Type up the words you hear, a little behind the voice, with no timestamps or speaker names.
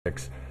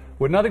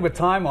With nothing but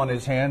time on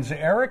his hands,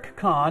 Eric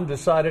Conn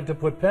decided to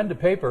put pen to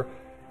paper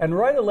and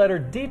write a letter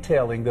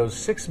detailing those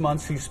 6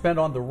 months he spent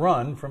on the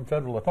run from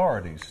federal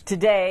authorities.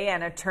 Today,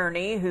 an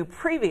attorney who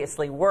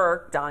previously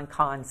worked on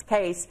Conn's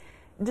case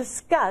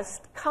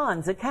discussed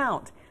Conn's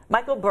account.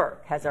 Michael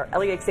Burke has our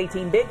LEX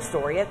 18 big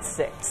story at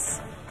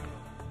 6.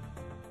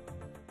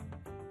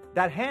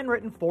 That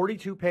handwritten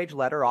 42-page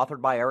letter authored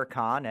by Eric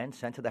Conn and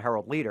sent to the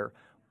Herald Leader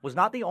was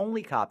not the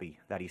only copy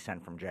that he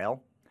sent from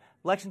jail.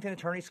 Lexington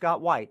attorney Scott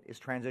White is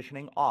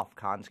transitioning off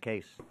Conn's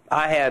case.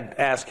 I had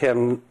asked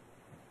him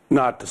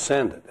not to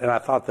send it, and I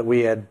thought that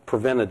we had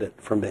prevented it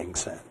from being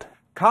sent.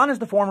 Conn is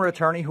the former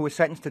attorney who was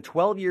sentenced to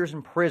 12 years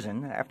in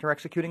prison after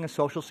executing a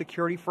Social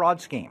Security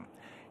fraud scheme.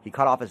 He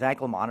cut off his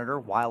ankle monitor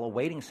while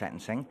awaiting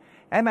sentencing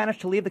and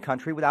managed to leave the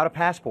country without a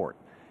passport.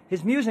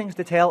 His musings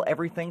detail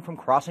everything from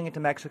crossing into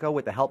Mexico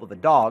with the help of a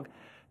dog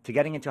to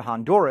getting into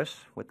Honduras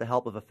with the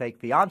help of a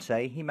fake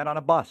fiancé he met on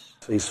a bus.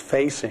 He's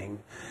facing,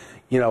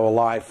 a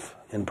life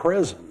in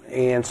prison,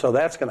 and so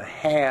that's going to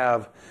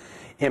have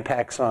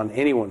impacts on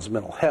anyone's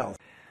mental health.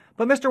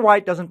 But Mr.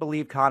 White doesn't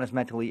believe Conn is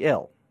mentally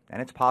ill,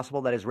 and it's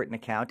possible that his written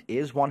account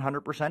is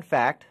 100%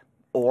 fact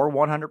or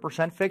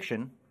 100%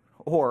 fiction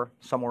or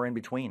somewhere in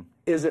between.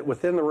 Is it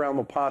within the realm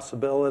of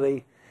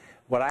possibility?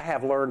 What I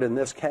have learned in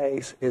this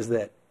case is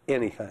that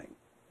anything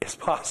is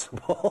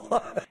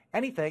possible.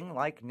 Anything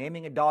like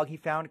naming a dog he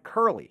found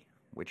Curly,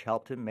 which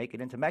helped him make it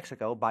into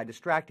Mexico by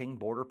distracting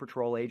Border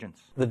Patrol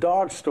agents. The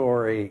dog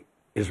story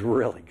is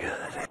really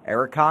good.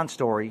 Eric Conn's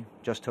story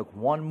just took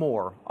one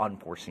more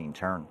unforeseen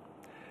turn.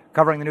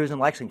 Covering the news in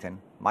Lexington,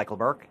 Michael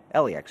Burke,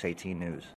 LEX 18 News.